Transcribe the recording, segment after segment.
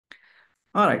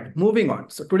All right, moving on.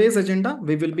 So today's agenda,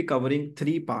 we will be covering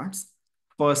three parts.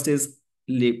 First is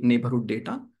neighborhood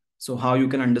data. So how you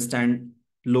can understand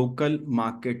local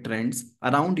market trends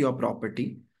around your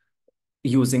property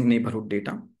using neighborhood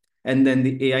data. And then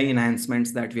the AI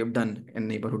enhancements that we have done in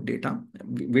neighborhood data.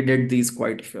 We did these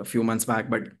quite a few months back,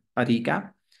 but a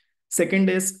recap. Second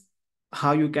is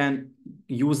how you can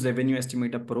use Revenue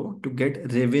Estimator Pro to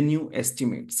get revenue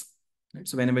estimates. Right?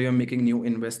 So whenever you're making new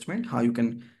investment, how you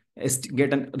can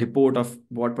get a report of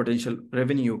what potential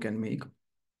revenue you can make.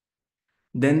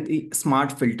 Then the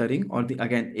smart filtering, or the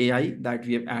again AI that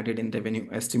we have added in Revenue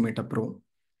Estimator Pro.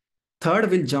 Third,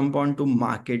 we'll jump on to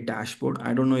Market Dashboard.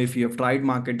 I don't know if you have tried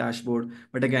Market Dashboard,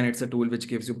 but again, it's a tool which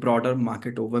gives you broader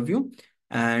market overview.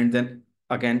 And then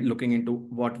again, looking into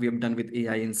what we have done with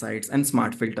AI insights and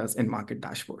smart filters in Market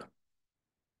Dashboard.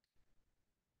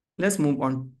 Let's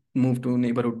move to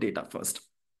neighborhood data first.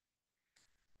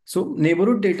 So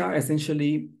neighborhood data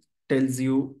essentially tells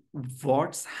you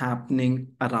what's happening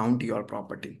around your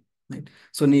property, right?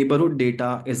 So neighborhood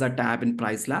data is a tab in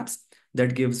PriceLabs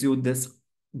that gives you this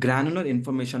granular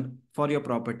information for your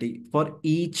property for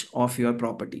each of your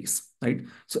properties, right?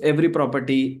 So every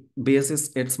property basis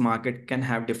its market can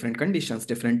have different conditions,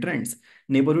 different trends.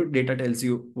 Neighborhood data tells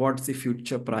you what's the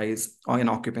future price or an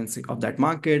occupancy of that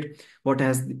market, what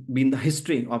has been the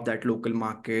history of that local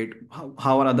market,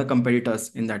 how are other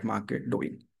competitors in that market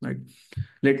doing, right?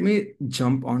 Let me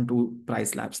jump onto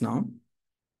PriceLabs now.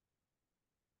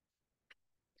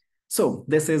 So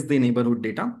this is the neighborhood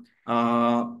data.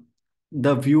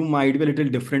 The view might be a little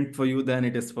different for you than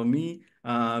it is for me.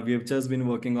 We have just been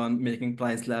working on making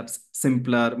PriceLabs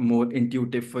simpler, more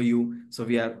intuitive for you. So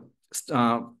we are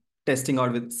uh, testing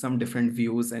out with some different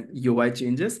views and UI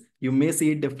changes. You may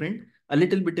see it different, a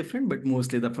little bit different, but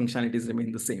mostly the functionalities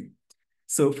remain the same.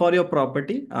 So for your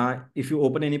property, if you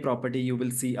open any property, you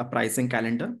will see a pricing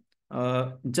calendar.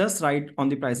 Just right on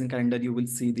the pricing calendar, you will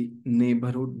see the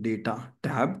neighborhood data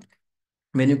tab.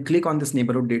 When you click on this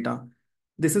neighborhood data,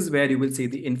 this is where you will see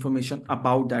the information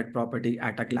about that property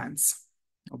at a glance.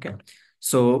 Okay.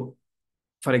 So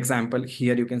for example,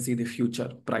 here you can see the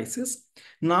future prices.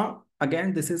 Now,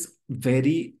 again, this is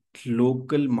very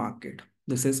local market.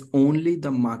 This is only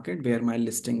the market where my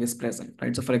listing is present,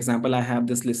 right? So for example, I have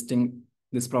this listing,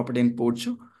 this property in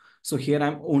Porto. So here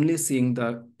I'm only seeing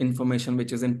the information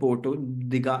which is in Porto,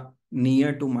 Diga,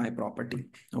 near to my property.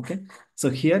 Okay.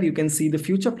 So here you can see the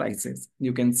future prices.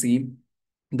 You can see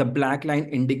the black line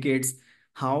indicates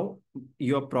how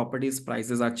your property's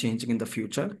prices are changing in the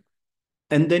future.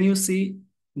 And then you see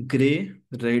gray,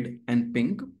 red, and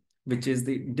pink, which is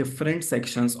the different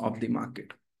sections of the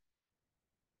market.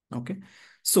 Okay.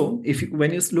 So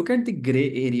when you look at the gray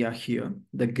area here,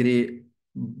 the gray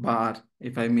bar,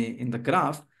 if I may, in the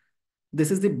graph,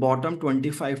 this is the bottom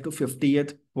 25 to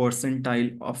 50th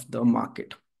percentile of the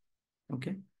market.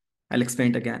 Okay. I'll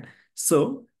explain it again.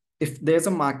 So if there's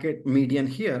a market median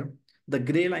here, the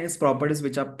gray line is properties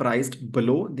which are priced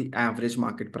below the average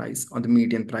market price or the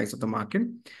median price of the market.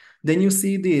 Then you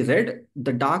see the red,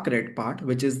 the dark red part,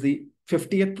 which is the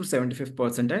 50th to 75th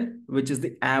percentile, which is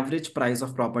the average price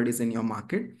of properties in your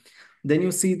market. Then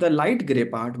you see the light gray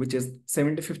part, which is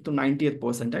 75th to 90th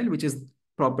percentile, which is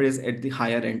properties at the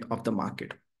higher end of the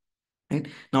market. Right?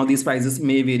 Now, these prices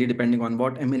may vary depending on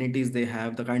what amenities they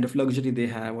have, the kind of luxury they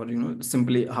have, or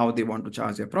simply how they want to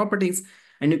charge their properties.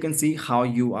 And you can see how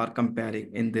you are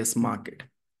comparing in this market,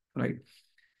 right?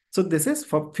 So this is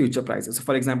for future prices. So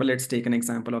for example, let's take an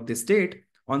example of this date.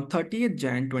 On 30th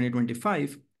Jan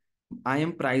 2025, I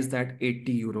am priced at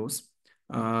 80 euros.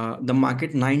 The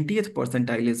market 90th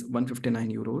percentile is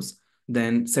 159 euros.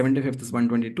 Then 75th is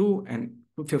 122 and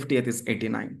 50th is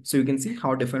 89. So you can see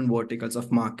how different verticals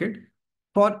of market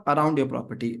for around your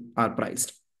property are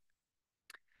priced.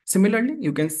 Similarly,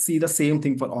 you can see the same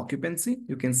thing for occupancy.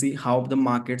 You can see how the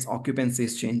market's occupancy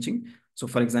is changing. So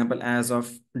for example, as of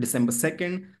December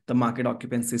 2nd, the market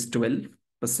occupancy is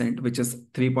 12%, which is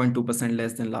 3.2%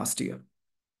 less than last year.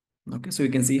 Okay, so you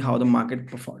can see how the market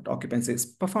occupancy is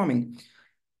performing.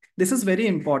 This is very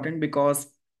important because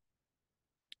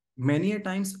many a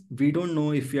times we don't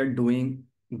know if we are doing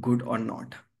good or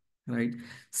not, right?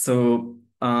 So,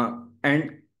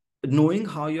 and knowing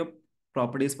how your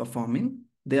property is performing,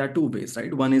 there are two ways,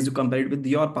 right? One is to compare it with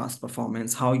your past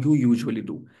performance, how you usually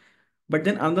do. But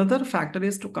then another factor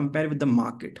is to compare with the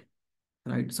market,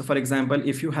 right? So for example,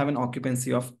 if you have an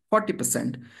occupancy of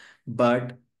 40%,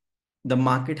 but the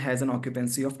market has an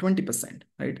occupancy of 20%,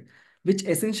 right? Which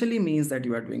essentially means that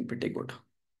you are doing pretty good,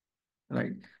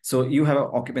 right? So you have an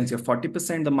occupancy of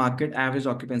 40%, the market average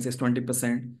occupancy is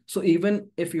 20%. So even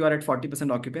if you are at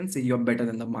 40% occupancy, you're better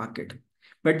than the market.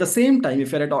 But at the same time,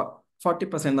 if you're at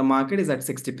 40%, the market is at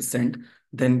 60%,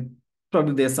 then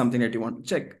probably there's something that you want to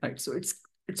check, right? So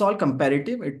it's all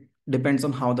comparative. It depends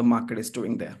on how the market is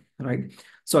doing there, right?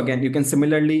 So again, you can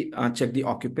similarly check the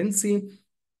occupancy.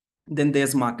 Then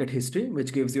there's market history,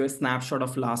 which gives you a snapshot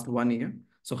of last 1 year.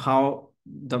 So how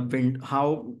the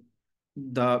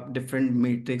different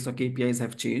metrics or KPIs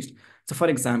have changed. So for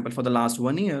example, for the last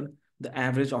 1 year, the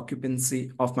average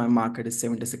occupancy of my market is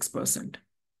 76%.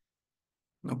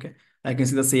 Okay. I can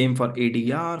see the same for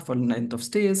ADR, for length of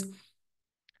stays.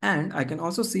 And I can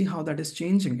also see how that is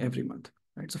changing every month.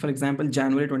 Right. So for example,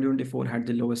 January 2024 had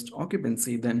the lowest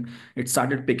occupancy, then it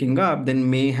started picking up, then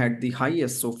May had the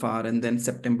highest so far, and then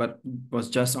September was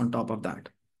just on top of that.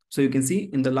 So you can see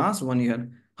in the last 1 year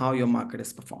how your market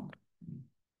has performed.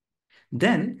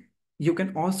 Then you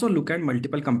can also look at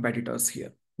multiple competitors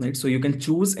here, right? So you can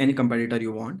choose any competitor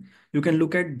you want. You can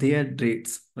look at their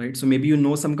rates, right? So maybe you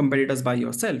know some competitors by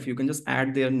yourself. You can just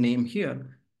add their name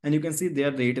here and you can see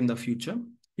their rate in the future.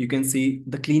 You can see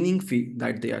the cleaning fee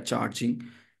that they are charging.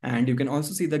 And you can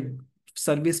also see the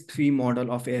service fee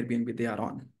model of Airbnb they are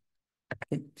on.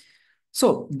 Okay.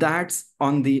 So that's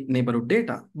on the neighborhood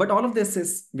data. But all of this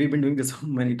is, we've been doing this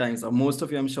many times, or most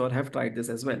of you, I'm sure, have tried this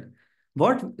as well.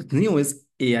 What new is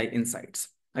AI Insights.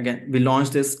 Again, we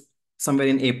launched this somewhere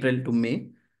in April to May,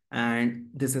 and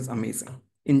this is amazing.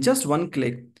 In just one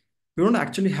click, you don't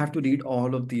actually have to read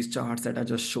all of these charts that I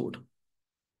just showed.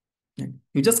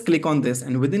 You just click on this,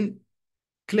 and within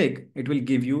click, it will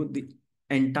give you the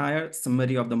entire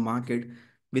summary of the market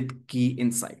with key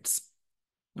insights.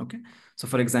 Okay. So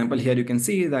for example, here you can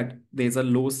see that there's a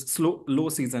low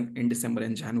season in December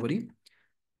and January.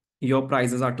 Your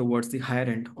prices are towards the higher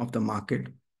end of the market.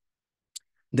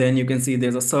 Then you can see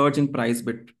there's a surge in price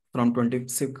from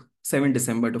 27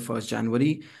 December to 1st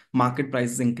January. Market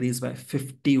prices increased by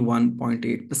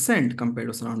 51.8% compared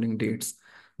to surrounding dates.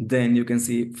 Then you can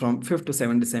see from 5th to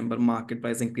 7th December, market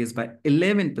price increased by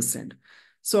 11%.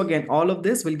 So again, all of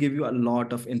this will give you a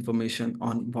lot of information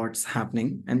on what's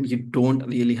happening, and you don't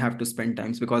really have to spend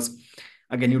times because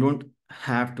again, you don't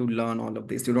have to learn all of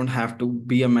this. You don't have to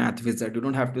be a math wizard. You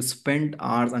don't have to spend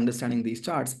hours understanding these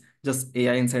charts. Just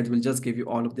AI Insights will just give you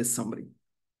all of this summary.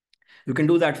 You can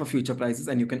do that for future prices,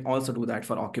 and you can also do that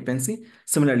for occupancy.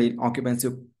 Similarly, occupancy,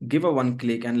 you give a one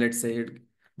click, and let's say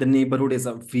the neighborhood is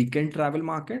a weekend travel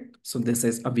market. So this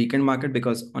is a weekend market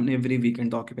because on every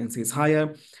weekend, the occupancy is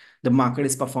higher. The market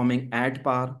is performing at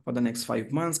par for the next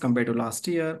 5 months compared to last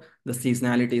year. The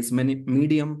seasonality is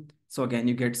medium. So again,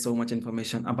 you get so much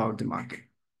information about the market.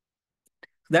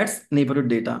 That's neighborhood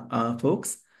data,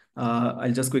 folks.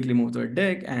 I'll just quickly move to the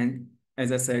deck. And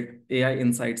as I said, AI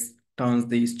Insights turns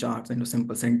these charts into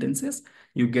simple sentences.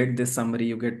 You get this summary,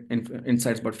 you get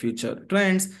insights about future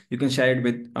trends. You can share it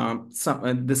with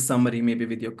this summary, maybe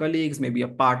with your colleagues, maybe a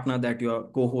partner that you're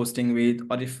co-hosting with,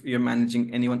 or if you're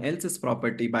managing anyone else's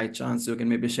property by chance, you can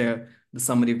maybe share the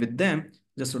summary with them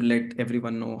just to let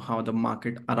everyone know how the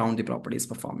market around the property is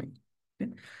performing.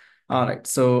 Okay. All right,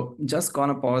 so just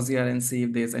gonna pause here and see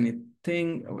if there's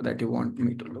anything that you want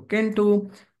me to look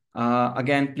into.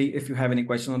 Again, please, if you have any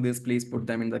questions on this, please put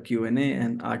them in the Q&A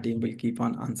and our team will keep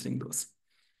on answering those.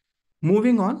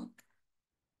 Moving on,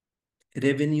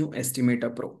 Revenue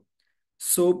Estimator Pro.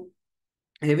 So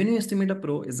Revenue Estimator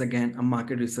Pro is again a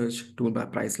market research tool by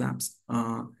PriceLabs.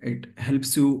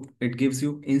 It gives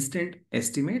you instant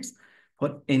estimates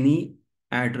for any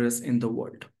address in the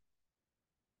world.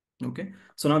 Okay,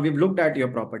 so now we've looked at your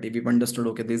property. We've understood,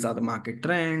 okay, these are the market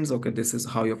trends. Okay, this is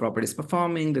how your property is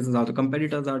performing. This is how the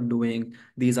competitors are doing.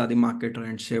 These are the market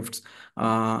trend shifts.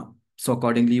 So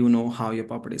accordingly, you know how your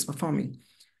property is performing.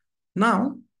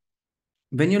 Now,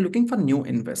 when you're looking for new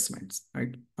investments,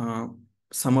 right?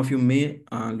 Some of you may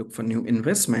look for new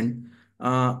investment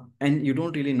and you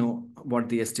don't really know what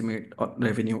the estimate or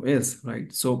revenue is,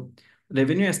 right? So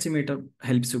Revenue Estimator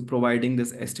helps you providing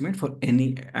this estimate for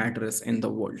any address in the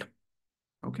world.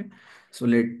 Okay, so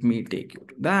let me take you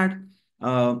to that.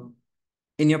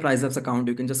 In your PriceLabs account,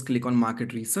 you can just click on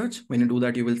Market Research. When you do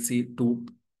that, you will see two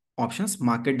options,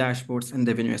 Market Dashboards and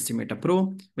Revenue Estimator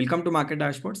Pro. We'll come to Market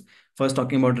Dashboards. First,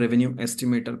 talking about Revenue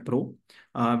Estimator Pro.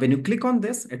 When you click on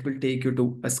this, it will take you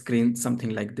to a screen something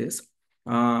like this.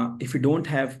 If you don't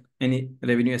have any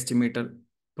Revenue Estimator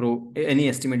Pro, any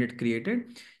estimated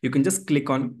created, you can just click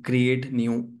on Create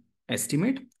New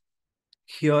Estimate.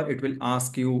 Here, it will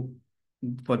ask you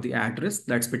for the address.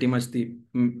 That's pretty much the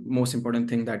most important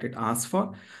thing that it asks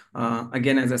for.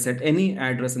 Again, as I said, any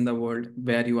address in the world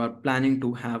where you are planning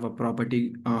to have a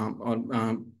property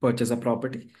or purchase a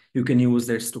property, you can use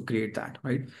this to create that,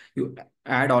 right? You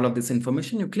add all of this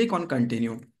information, you click on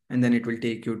continue, and then it will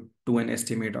take you to an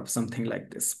estimate of something like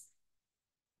this.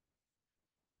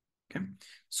 Okay,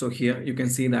 so here you can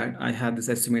see that I have this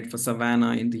estimate for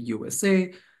Savannah in the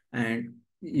USA, and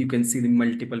you can see the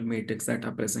multiple matrix that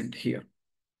are present here.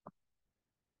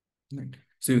 Right.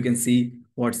 So you can see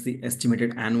what's the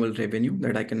estimated annual revenue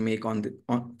that I can make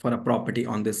for a property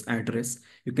on this address.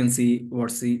 You can see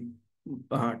what's the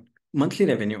uh, monthly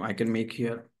revenue I can make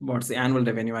here. What's the annual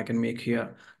revenue I can make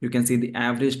here. You can see the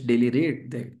average daily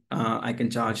rate that I can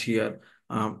charge here,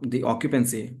 the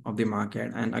occupancy of the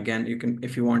market. And again, you can,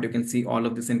 if you want, you can see all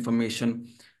of this information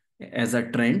as a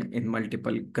trend in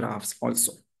multiple graphs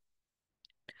also.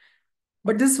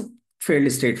 But this is fairly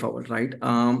straightforward, right?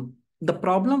 The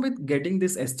problem with getting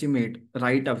this estimate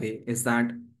right away is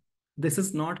that this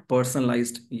is not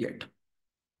personalized yet,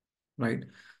 right?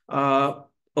 Uh,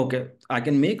 okay, I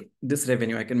can make this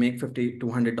revenue. I can make $50 to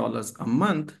 $100 a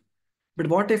month. But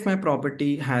what if my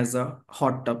property has a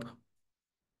hot tub?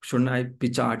 Shouldn't I be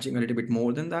charging a little bit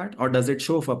more than that? Or does it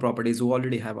show for properties who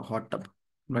already have a hot tub,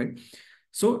 right?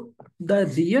 So the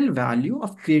real value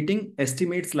of creating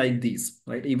estimates like these,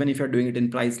 right? Even if you're doing it in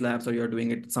PriceLabs or you're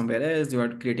doing it somewhere else, you are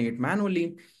creating it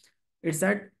manually, it's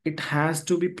that it has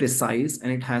to be precise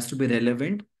and it has to be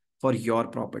relevant for your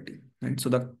property, right? So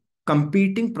the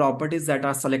competing properties that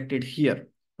are selected here,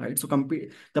 right? So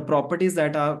the properties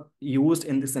that are used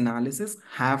in this analysis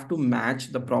have to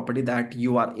match the property that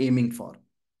you are aiming for.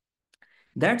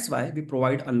 That's why we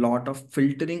provide a lot of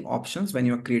filtering options when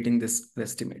you're creating this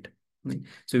estimate. Right?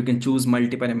 So you can choose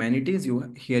multiple amenities.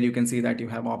 Here you can see that you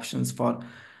have options for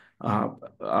uh,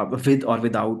 with or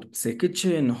without, say,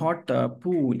 kitchen, hot tub,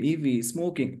 pool, EV,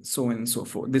 smoking, so on and so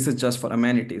forth. This is just for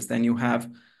amenities. Then you have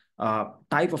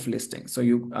type of listing. So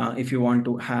if you want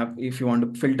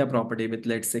to filter property with,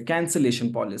 let's say,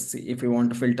 cancellation policy, if you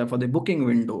want to filter for the booking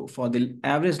window, for the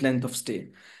average length of stay,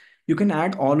 you can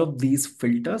add all of these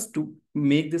filters to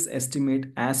make this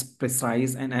estimate as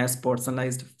precise and as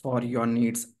personalized for your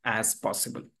needs as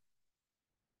possible.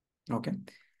 Okay.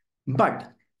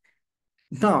 But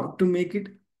now to make it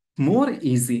more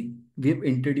easy, we've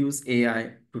introduced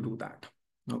AI to do that.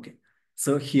 Okay.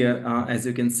 So here, as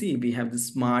you can see, we have the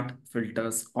smart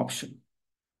filters option.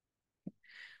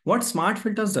 What smart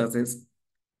filters does is,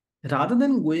 rather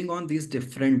than going on these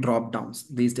different drop downs,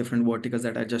 these different verticals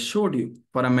that I just showed you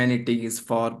for amenities,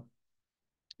 for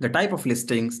the type of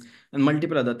listings, and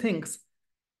multiple other things,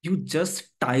 you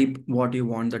just type what you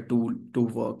want the tool to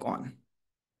work on.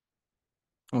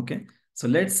 Okay. So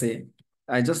let's say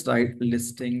I just write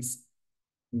listings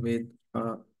with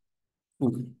a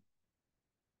pool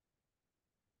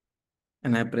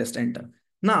and I pressed enter.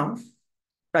 Now,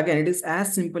 again, it is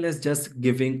as simple as just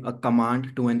giving a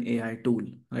command to an AI tool,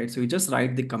 right? So you just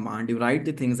write the command, you write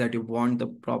the things that you want the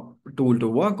tool to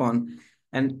work on.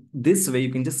 And this way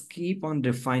you can just keep on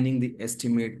refining the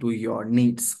estimate to your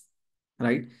needs,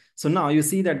 right? So now you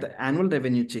see that the annual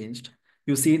revenue changed.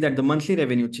 You see that the monthly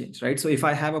revenue changed, right? So if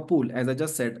I have a pool, as I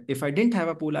just said, if I didn't have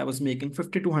a pool, I was making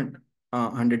 $50 to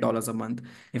 $100 a month.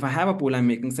 If I have a pool, I'm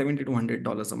making $70 to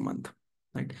 $100 a month,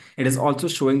 right? It is also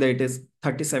showing that it is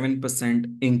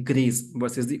 37% increase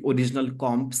versus the original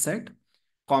comp set.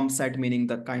 Comp set meaning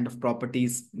the kind of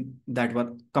properties that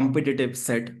were competitive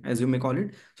set, as you may call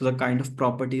it. So the kind of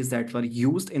properties that were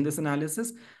used in this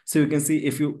analysis. So you can see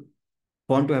if you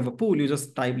want to have a pool, you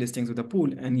just type listings with a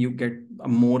pool and you get a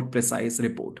more precise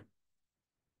report.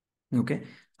 Okay.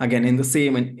 Again, in the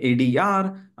same in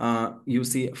ADR, you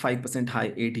see 5% high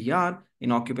ADR.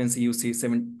 In occupancy, you see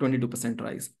 22%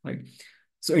 rise, right?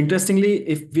 So interestingly,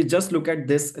 if we just look at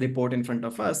this report in front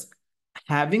of us,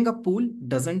 having a pool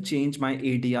doesn't change my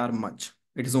ADR much.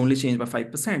 It is only changed by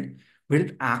 5%, but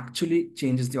it actually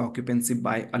changes the occupancy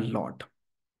by a lot,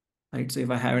 right? So if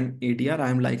I have an ADR,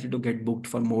 I'm likely to get booked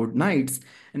for more nights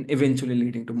and eventually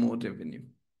leading to more revenue.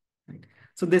 Right.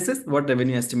 So this is what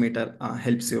revenue estimator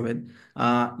helps you with.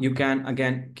 You can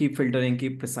again keep filtering,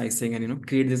 keep precising, and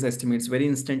create these estimates very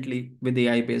instantly with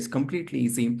AI based, completely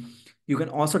easy. You can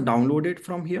also download it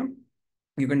from here.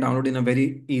 You can download in a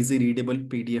very easy readable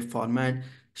PDF format.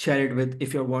 Share it with,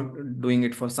 if you're doing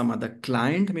it for some other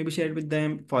client, maybe share it with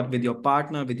them, for with your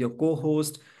partner, with your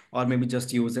co-host, or maybe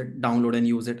just use it, download and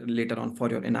use it later on for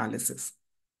your analysis.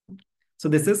 So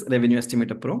this is Revenue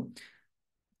Estimator Pro.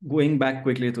 Going back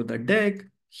quickly to the deck,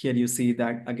 here you see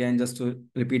that, again, just to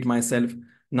repeat myself,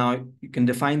 now you can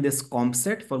define this comp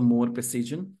set for more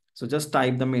precision. So just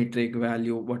type the metric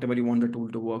value, whatever you want the tool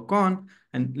to work on,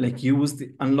 and like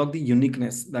unlock the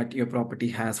uniqueness that your property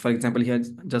has. For example, here,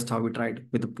 just how we tried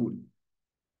with the pool.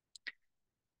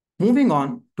 Moving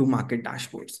on to market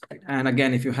dashboards. And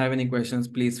again, if you have any questions,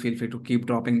 please feel free to keep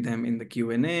dropping them in the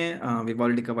Q&A. We've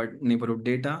already covered neighborhood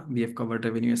data. We have covered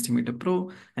Revenue Estimator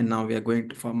Pro, and now we are going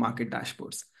to for market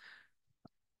dashboards.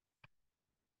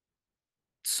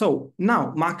 So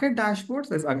now market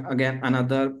dashboards is again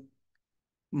another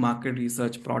market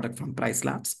research product from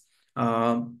PriceLabs.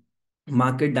 Uh,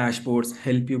 Market dashboards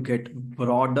help you get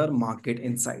broader market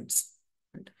insights.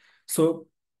 Right? So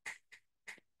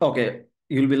okay,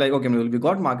 you'll be like, okay, well, we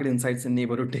got market insights in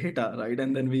neighborhood data, right?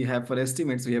 And then we have for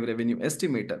estimates, we have revenue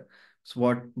estimator.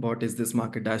 So what is this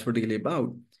market dashboard really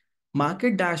about?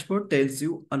 Market dashboard tells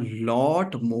you a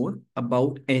lot more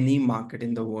about any market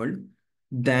in the world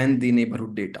than the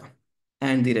neighborhood data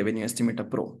and the revenue estimator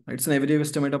pro. It's an revenue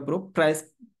estimator pro price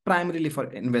primarily for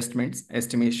investments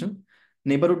estimation.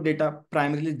 Neighborhood data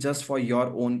primarily just for your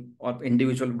own or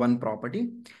individual one property.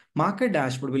 Market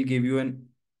dashboard will give you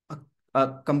a,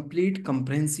 a complete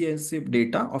comprehensive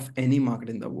data of any market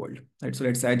in the world. Right. So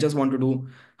let's say I just want to do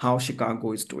how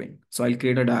Chicago is doing. So I'll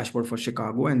create a dashboard for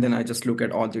Chicago and then I just look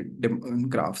at all the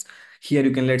graphs. Here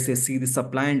you can, let's say, see the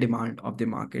supply and demand of the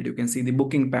market. You can see the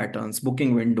booking patterns,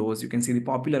 booking windows. You can see the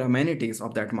popular amenities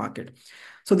of that market.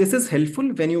 So this is helpful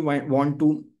when you want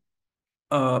to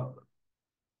uh,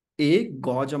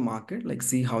 gauge a market, like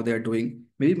see how they're doing,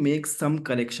 maybe make some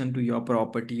correction to your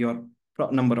property or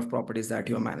number of properties that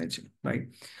you're managing, right?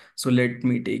 So let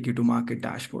me take you to market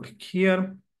dashboard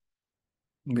here.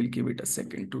 We'll give it a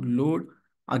second to load.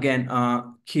 Again,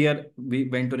 here we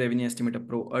went to Revenue Estimator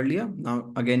Pro earlier.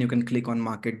 Now, again, you can click on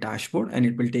Market Dashboard and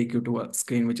it will take you to a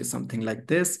screen which is something like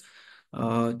this.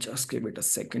 Just give it a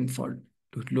second for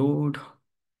to load.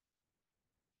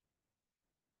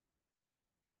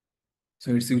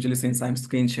 So it's usually since I'm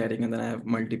screen sharing and then I have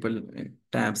multiple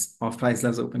tabs of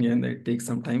PriceLabs open here and it takes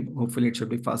some time. Hopefully it should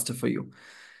be faster for you.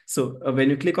 So when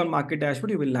you click on market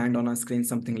dashboard, you will land on a screen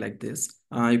something like this.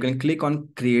 You can click on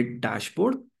create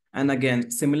dashboard. And again,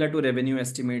 similar to revenue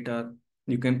estimator,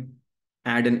 you can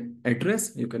add an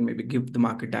address. You can maybe give the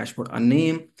market dashboard a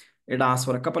name. It asks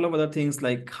for a couple of other things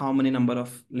like how many number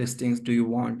of listings do you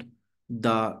want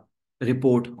the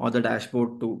report or the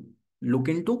dashboard to look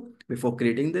into before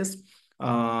creating this.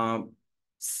 Uh,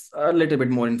 a little bit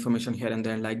more information here and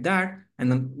there like that.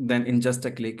 And then in just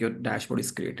a click, your dashboard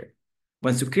is created.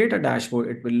 Once you create a dashboard,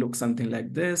 it will look something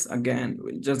like this. Again,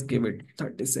 we'll just give it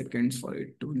 30 seconds for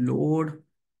it to load.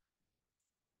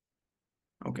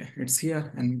 Okay, it's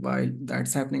here. And while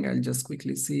that's happening, I'll just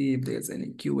quickly see if there's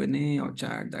any Q&A or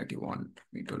chat that you want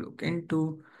me to look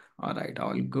into. All right,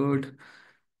 all good.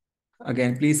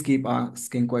 Again, please keep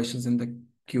asking questions in the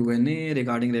Q&A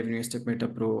regarding Revenue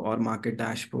Estimator Pro or Market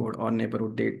Dashboard or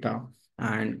Neighborhood Data.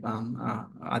 And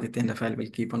Aditya and Rafael will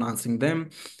keep on answering them.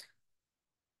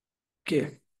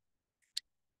 Okay.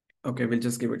 Okay, we'll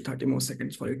just give it 30 more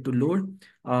seconds for it to load.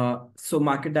 So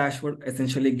market dashboard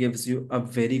essentially gives you a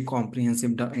very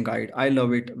comprehensive guide. I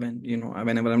love it when,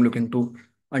 whenever I'm looking to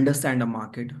understand a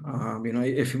market,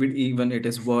 if even it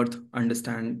is worth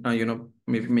understand,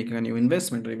 maybe making a new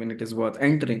investment or even it is worth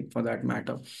entering for that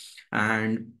matter.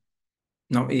 And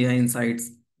now AI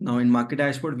insights. Now in market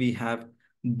dashboard, we have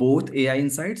both AI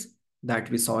insights that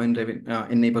we saw in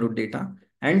neighborhood data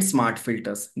and smart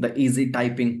filters, the easy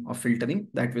typing of filtering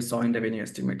that we saw in revenue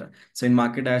estimator. So in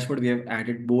market dashboard, we have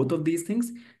added both of these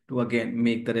things to again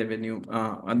make the revenue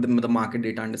and the market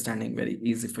data understanding very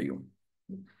easy for you.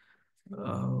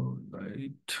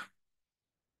 Right.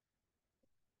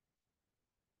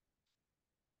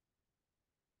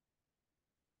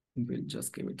 We'll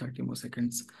just give it 30 more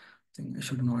seconds. I think I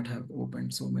should not have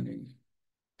opened so many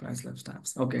PriceLabs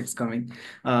tabs. Okay, it's coming.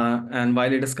 And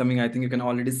while it is coming, I think you can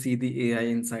already see the AI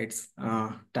Insights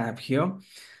tab here.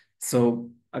 So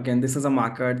again, this is a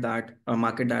market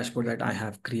dashboard that I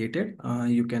have created.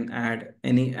 You can add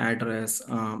any address,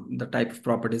 the type of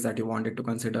properties that you wanted to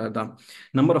consider, the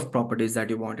number of properties that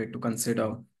you wanted to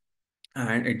consider,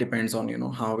 and it depends on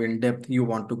how in depth you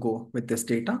want to go with this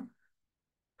data.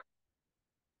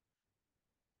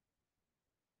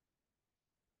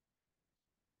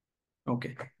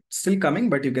 Okay, still coming,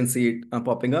 but you can see it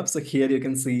popping up. So here you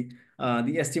can see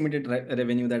the estimated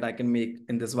revenue that I can make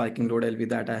in this Viking Road LV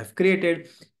that I have created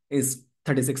is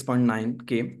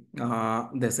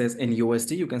 36.9K. This is in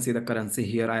USD. You can see the currency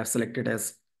here. I have selected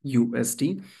as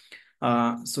USD.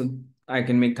 So I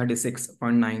can make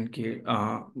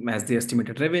 36.9K as the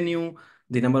estimated revenue.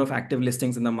 The number of active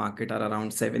listings in the market are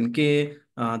around 7K.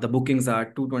 The bookings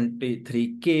are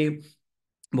 223K.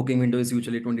 Booking window is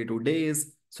usually 22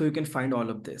 days. So you can find all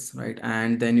of this, right?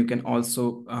 And then you can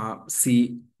also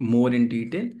see more in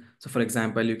detail. So for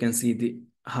example, you can see the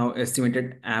how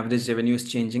estimated average revenue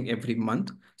is changing every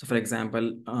month. So for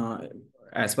example,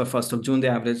 as per 1st of June, the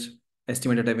average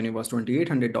estimated revenue was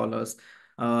 $2,800.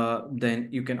 Then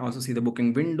you can also see the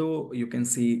booking window. You can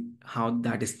see how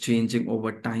that is changing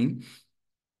over time.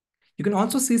 You can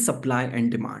also see supply and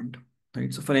demand,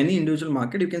 right? So for any individual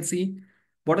market, you can see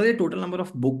what are the total number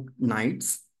of book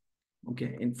nights,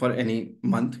 okay, for any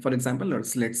month. For example,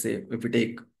 let's say if we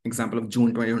take example of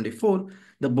June 2024,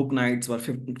 the book nights were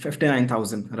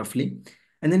 59,000 roughly.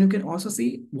 And then you can also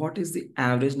see what is the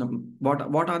average number,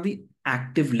 what are the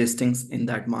active listings in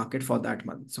that market for that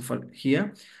month. So for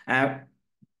here,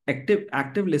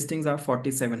 active listings are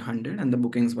 4,700 and the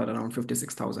bookings were around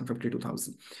 56,000,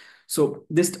 52,000. So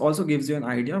this also gives you an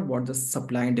idea of what the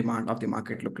supply and demand of the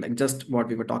market look like, just what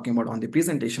we were talking about on the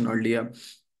presentation earlier.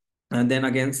 And then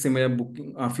again, similar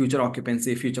booking, future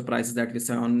occupancy, future prices that we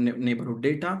saw on neighborhood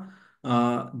data.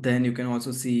 Then you can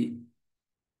also see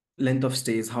length of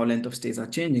stays, how length of stays are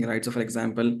changing, right? So for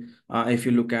example, if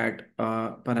you look at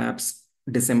perhaps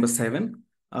December 7,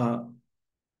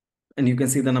 and you can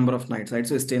see the number of nights, right?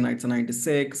 So stay nights are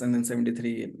 96 and then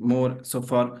 73 more. So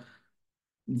for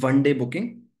 1 day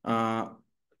booking,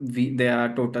 there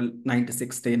are total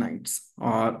 96 stay nights,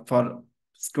 or for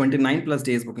 29 plus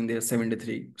days booking, there are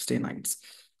 73 stay nights.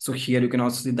 So here you can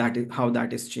also see that is how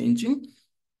that is changing.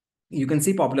 You can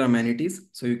see popular amenities.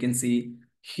 So you can see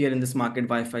here in this market,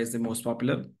 Wi-Fi is the most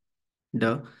popular.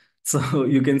 Duh. So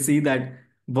you can see that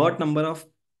what number of,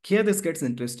 here this gets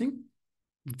interesting.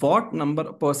 What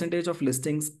number percentage of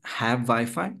listings have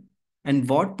Wi-Fi and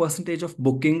what percentage of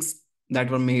bookings that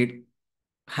were made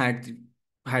had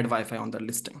had Wi-Fi on the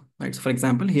listing, right? So for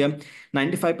example, here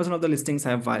 95% of the listings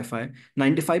have Wi-Fi,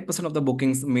 95% of the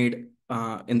bookings made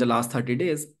in the last 30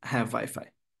 days have Wi-Fi.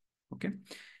 Okay.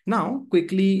 Now,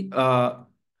 quickly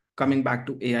coming back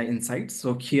to AI Insights.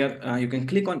 So here you can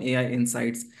click on AI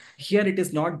Insights. Here it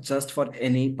is not just for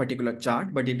any particular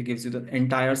chart, but it gives you the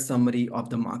entire summary of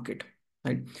the market,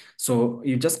 right? So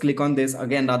you just click on this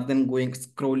again, rather than going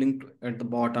scrolling at the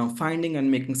bottom, finding and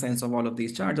making sense of all of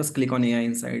these charts, just click on AI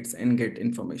Insights and get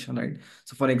information, right?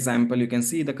 So for example, you can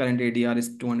see the current ADR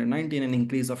is 219, an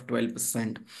increase of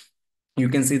 12%. You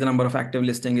can see the number of active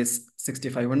listing is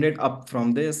 6,500, up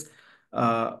from this,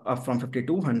 up from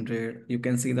 5,200. You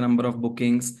can see the number of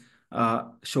bookings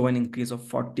show an increase of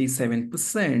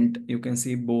 47%. You can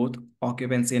see both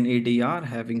occupancy and ADR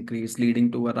have increased, leading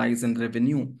to a rise in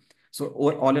revenue. So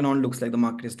all in all, looks like the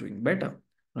market is doing better,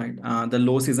 right? The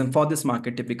low season for this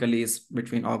market typically is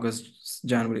between August,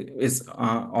 January,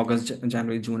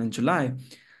 June, and July.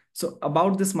 So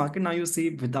about this market, now you see,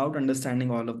 without understanding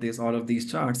all of this, all of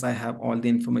these charts, I have all the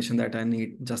information that I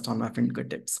need just on my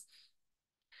fingertips.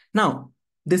 Now,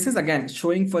 this is again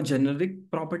showing for generic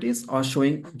properties or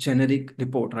showing generic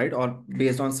report, right? Or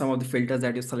based on some of the filters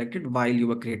that you selected while you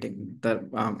were creating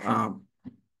the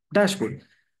dashboard.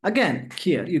 Again,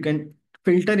 here you can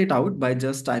filter it out by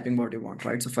just typing what you want,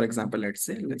 right? So for example, let's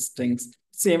say listings,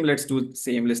 let's do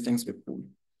same listings with pool.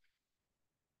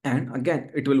 And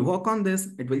again, it will work on this.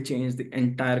 It will change the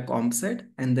entire comp set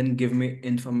and then give me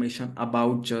information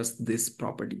about just these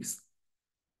properties.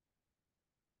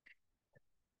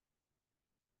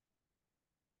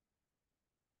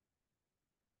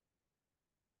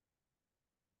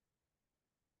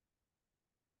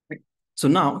 So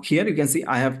now here you can see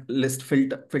I have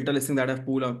filter listing that have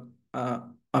pool of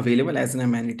available as an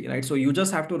amenity, right? So you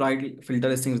just have to write filter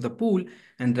listings with the pool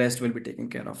and rest will be taken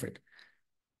care of it.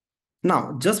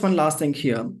 Now, just one last thing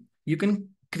here. You can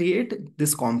create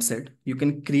this comp set. You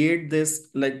can create this,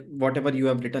 like whatever you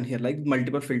have written here, like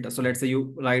multiple filters. So let's say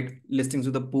you write listings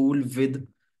with the pool with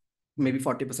maybe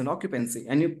 40% occupancy,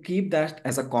 and you keep that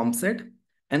as a comp set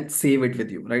and save it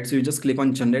with you, right? So you just click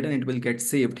on generate and it will get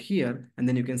saved here. And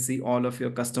then you can see all of your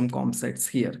custom comp sets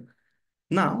here.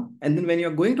 Now, and then when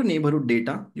you're going to neighborhood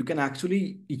data, you can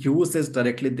actually use this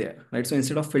directly there, right? So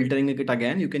instead of filtering it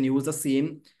again, you can use the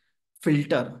same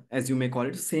filter, as you may call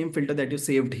it, same filter that you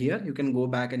saved here. You can go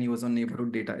back and use on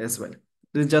neighborhood data as well.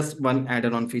 This is just one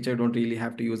added on feature. You don't really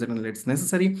have to use it unless it's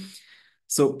necessary.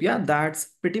 So yeah, that's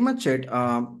pretty much it.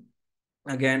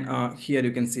 Again, here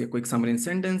you can see a quick summary in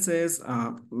sentences.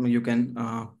 You can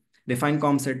define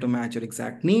comp set to match your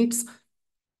exact needs.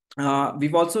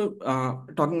 We've also,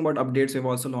 talking about updates, we've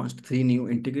also launched 3 new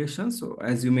integrations. So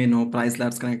as you may know,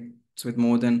 PriceLabs connects with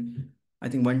more than, I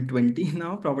think, 120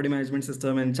 now property management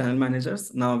system and channel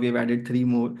managers. Now we've added 3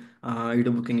 more, Edo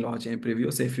Booking, Lodge, and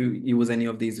Preview. So if you use any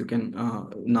of these, you can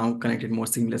now connect it more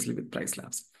seamlessly with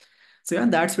PriceLabs. So yeah,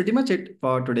 that's pretty much it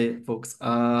for today, folks.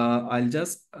 I'll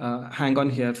just hang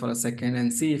on here for a second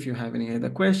and see if you have any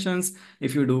other questions.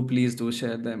 If you do, please do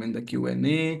share them in the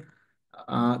Q&A.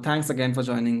 Thanks again for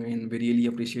joining in. We really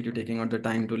appreciate you taking out the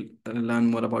time to learn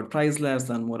more about PriceLabs,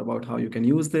 learn more about how you can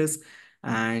use this.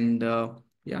 And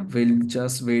yeah, we'll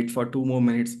just wait for 2 more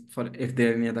minutes for if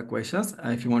there are any other questions.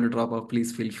 If you want to drop off,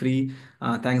 please feel free.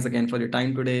 Thanks again for your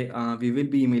time today. We will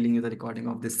be emailing you the recording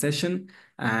of this session.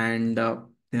 And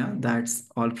yeah, that's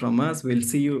all from us. We'll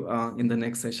see you in the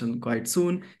next session quite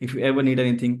soon. If you ever need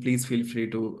anything, please feel free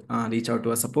to reach out to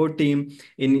our support team.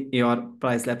 In your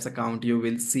PriceLabs account, you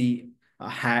will see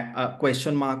a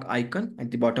question mark icon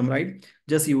at the bottom right.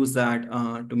 Just use that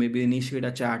to maybe initiate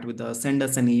a chat with us, send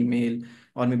us an email,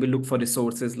 or maybe look for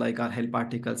resources like our help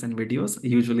articles and videos.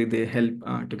 Usually they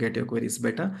help to get your queries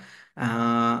better.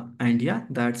 And yeah,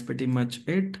 that's pretty much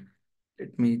it.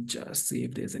 Let me just see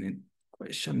if there's any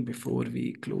question before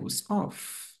we close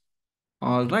off.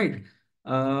 All right.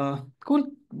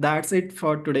 Cool. That's it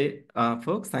for today,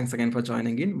 folks. Thanks again for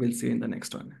joining in. We'll see you in the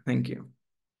next one. Thank you.